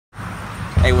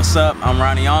Hey, what's up? I'm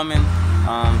Ronnie Almond.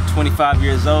 I'm 25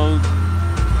 years old.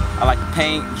 I like to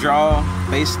paint, draw,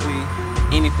 basically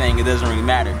anything. It doesn't really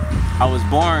matter. I was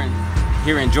born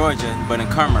here in Georgia, but in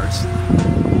Commerce.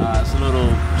 It's a little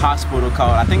hospital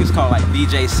called, I think it's called like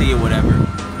BJC or whatever.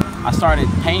 I started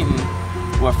painting.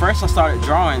 Well, first I started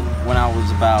drawing when I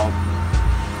was about,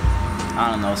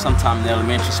 I don't know, sometime in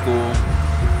elementary school.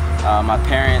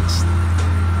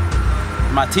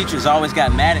 My teachers always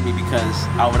got mad at me because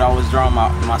I would always draw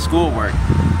my schoolwork,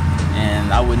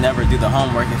 and I would never do the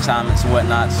homework assignments and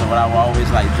whatnot. So I would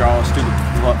always like draw stupid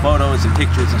photos and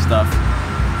pictures and stuff.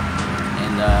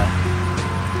 And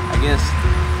I guess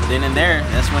then and there,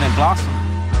 that's when it blossomed.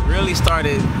 I really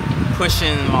started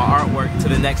pushing my artwork to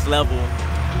the next level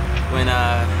when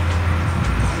I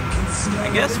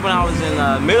guess when I was in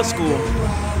middle school.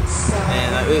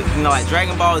 And you know, like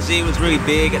Dragon Ball Z was really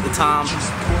big at the time,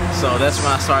 so that's when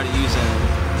I started using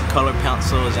color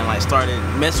pencils and like started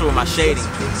messing with my shading.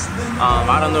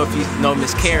 I don't know if you know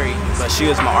Miss Carrie, but she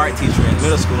was my art teacher in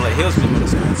middle school at Hillsville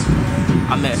Middle School.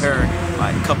 I met her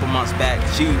like a couple months back.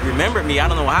 She remembered me. I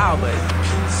don't know how, but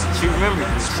she remembered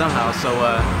me somehow. So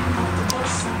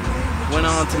went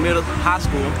on to high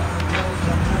school.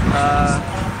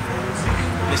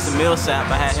 Mr.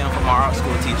 Millsap, I had him for my art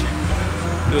school teacher.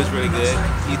 It was really good.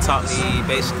 He taught me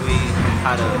basically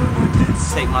how to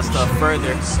take my stuff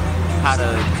further, how to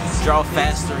draw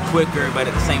faster, quicker, but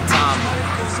at the same time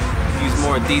use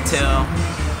more detail.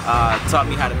 Taught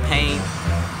me how to paint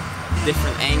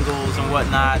different angles and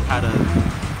whatnot, how to,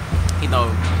 you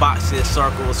know, boxes,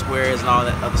 circles, squares, and all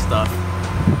that other stuff.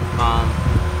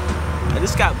 I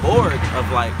just got bored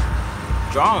of like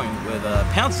drawing with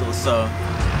pencils, so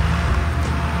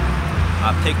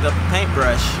I picked up a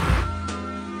paintbrush.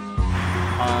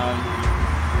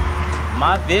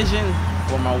 My vision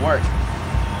for my work,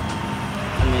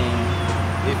 I mean,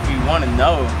 if you want to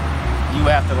know, you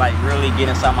have to like really get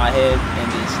inside my head and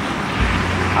just,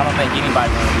 I don't think anybody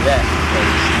want to do that, because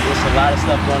there's a lot of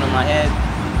stuff going in my head.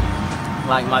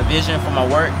 Like my vision for my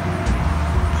work,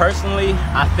 personally,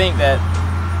 I think that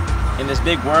in this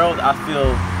big world, I feel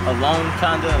alone,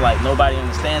 kinda, like nobody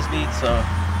understands me. So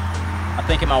I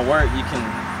think in my work, you can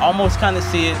almost kind of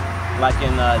see it like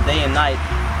in Day and Night.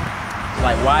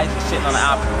 Like, why is he sitting on an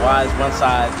apple? Why is one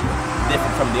side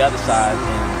different from the other side?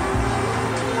 And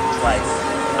it's like,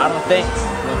 I don't think,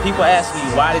 when people ask me,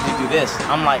 why did you do this?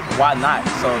 I'm like, why not?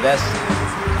 So that's,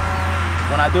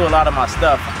 when I do a lot of my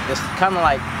stuff, it's kind of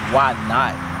like, why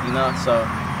not? You know, so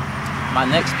my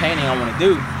next painting I want to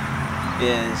do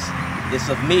is, it's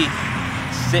of me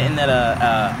sitting at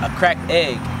a cracked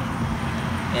egg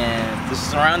and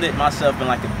just surrounded myself in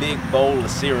like a big bowl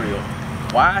of cereal.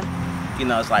 Why? You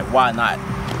know, it's like, why not?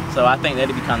 So I think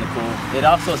that'd be kind of cool. It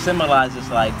also symbolizes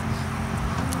like,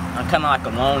 I'm kind of like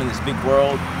alone in this big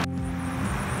world.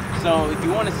 So if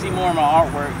you want to see more of my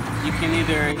artwork, you can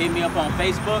either hit me up on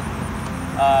Facebook.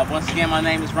 Once again, my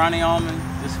name is Ronnie Almond.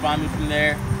 Just find me from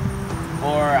there.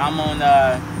 Or I'm on,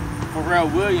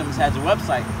 Pharrell Williams has a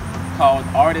website called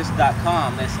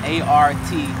artist.com. That's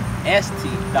ARTST.com.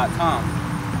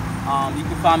 You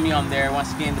can find me on there.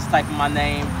 Once again, just type in my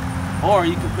name, or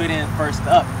you can put in First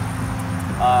Up.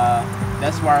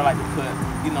 That's where I like to put,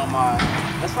 you know,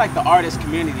 that's like the artist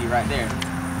community right there.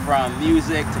 From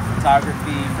music to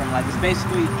photography, from like, it's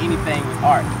basically anything with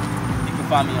art. You can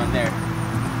find me on there.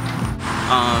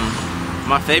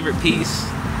 My favorite piece,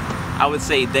 I would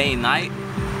say Day and Night.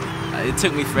 It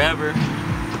took me forever.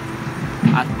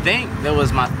 I think that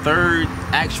was my third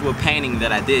actual painting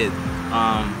that I did.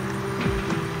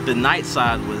 The night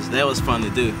side that was fun to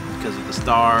do because of the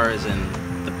stars and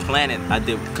the planet I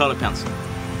did with color pencil.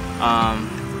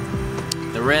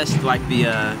 The rest, like the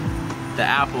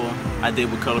apple, I did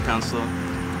with color pencil.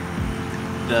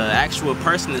 The actual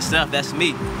person itself, that's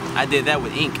me. I did that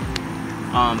with ink.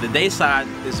 The day side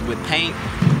is with paint.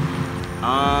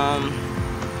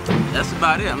 That's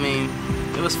about it. I mean,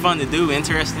 it was fun to do,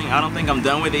 interesting. I don't think I'm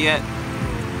done with it yet,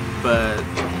 but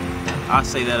I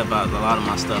say that about a lot of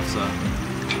my stuff, so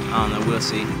I don't know, we'll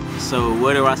see. So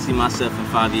where do I see myself in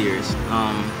 5 years?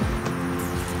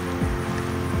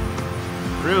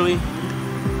 Really,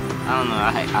 I don't know.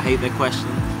 I hate that question,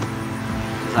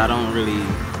 because I don't really,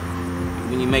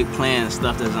 when you make plans,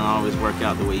 stuff doesn't always work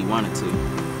out the way you want it to.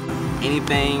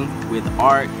 Anything with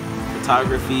art,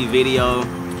 photography, video,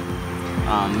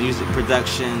 music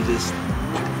production, just,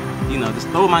 you know, just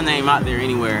throw my name out there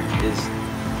anywhere.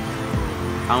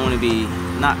 I want to be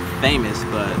not famous,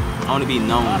 but I want to be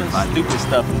known. If stupid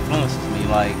stuff influences me.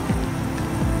 Like,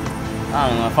 I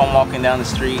don't know, if I'm walking down the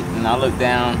street and I look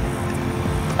down,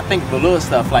 I think the little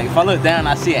stuff, like if I look down and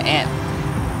I see an ant,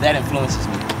 that influences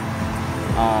me.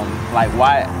 Like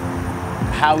why,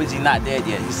 how is he not dead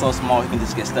yet? He's so small, he can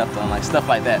just get stepped on, like stuff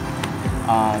like that.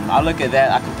 I look at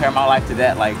that, I compare my life to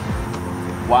that, like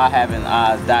why haven't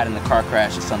I died in a car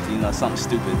crash or something, you know, something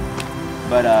stupid.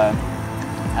 But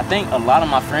I think a lot of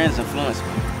my friends influenced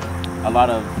me. A lot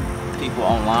of people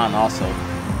online also,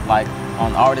 like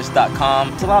on artist.com.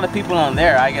 There's a lot of people on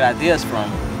there I get ideas from,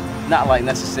 not like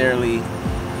necessarily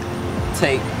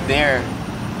take their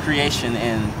creation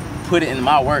and put it in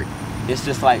my work. It's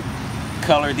just like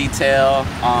color detail,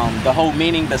 the whole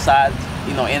meaning besides,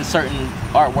 you know, in certain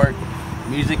artwork.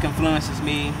 Music influences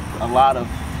me. A lot of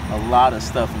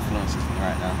stuff influences me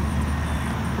right now.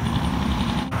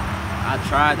 I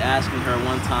tried asking her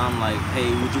one time, like, hey,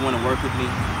 would you want to work with me?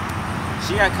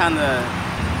 She got kind of,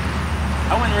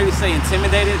 I wouldn't really say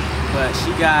intimidated, but she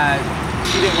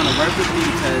didn't want to work with me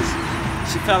because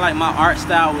she felt like my art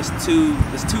style was too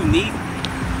neat.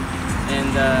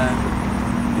 And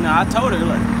you know, I told her,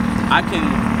 look, I can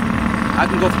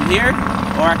go from here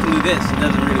or I can do this. It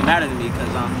doesn't really matter to me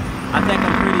because I think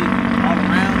I'm pretty all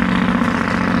around.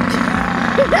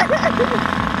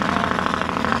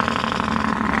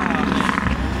 Oh man,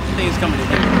 things coming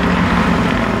together.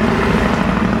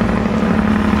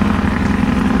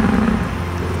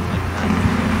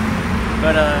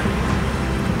 But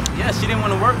yeah, she didn't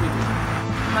want to work with me.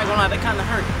 I'm not gonna lie, that kind of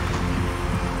hurt.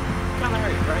 Kind of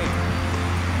hurt, right?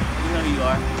 You know who you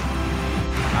are.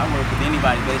 I work with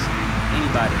anybody, basically.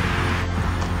 Anybody.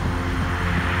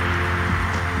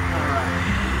 Alright.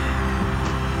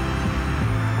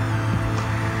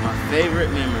 My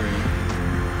favorite memory.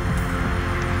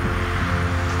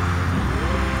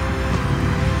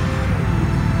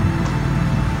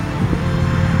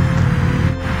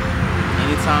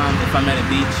 Anytime if I'm at a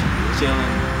beach,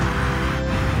 chilling.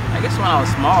 I guess when I was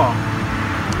small.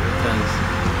 Because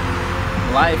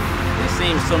life, it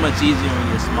seems so much easier when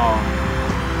you're small.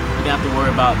 You don't have to worry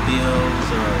about bills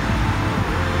or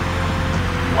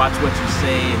watch what you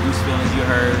say and whose feelings you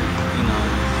hurt. You know,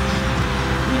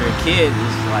 when you're a kid,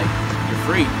 it's like you're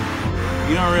free.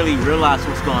 You don't really realize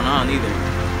what's going on either.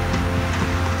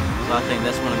 So I think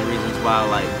that's one of the reasons why,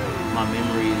 like, my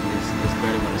memory is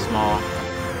better when it's small.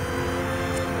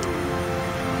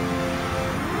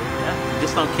 Yeah, you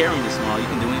just don't care when you're small. You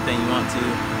can do anything you want to,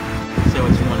 say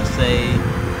what you want to say.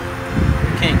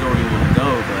 You can't go where you want to go,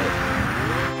 but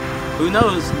who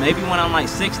knows, maybe when I'm like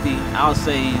 60, I'll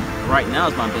say right now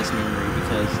is my best memory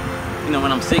because, you know,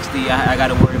 when I'm 60, I got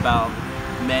to worry about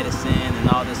medicine and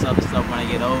all this other stuff when I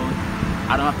get old.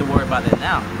 I don't have to worry about that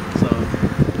now, so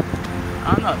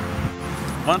I don't know.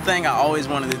 One thing I always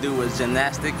wanted to do was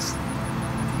gymnastics.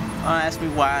 Ask me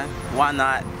why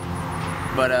not?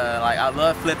 But like I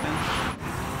love flipping.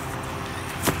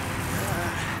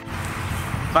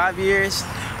 5 years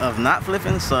of not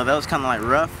flipping, so that was kind of like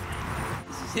rough.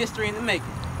 This is history in the making.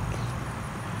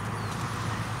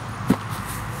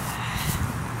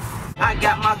 I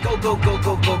got my go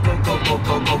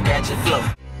gadget flow.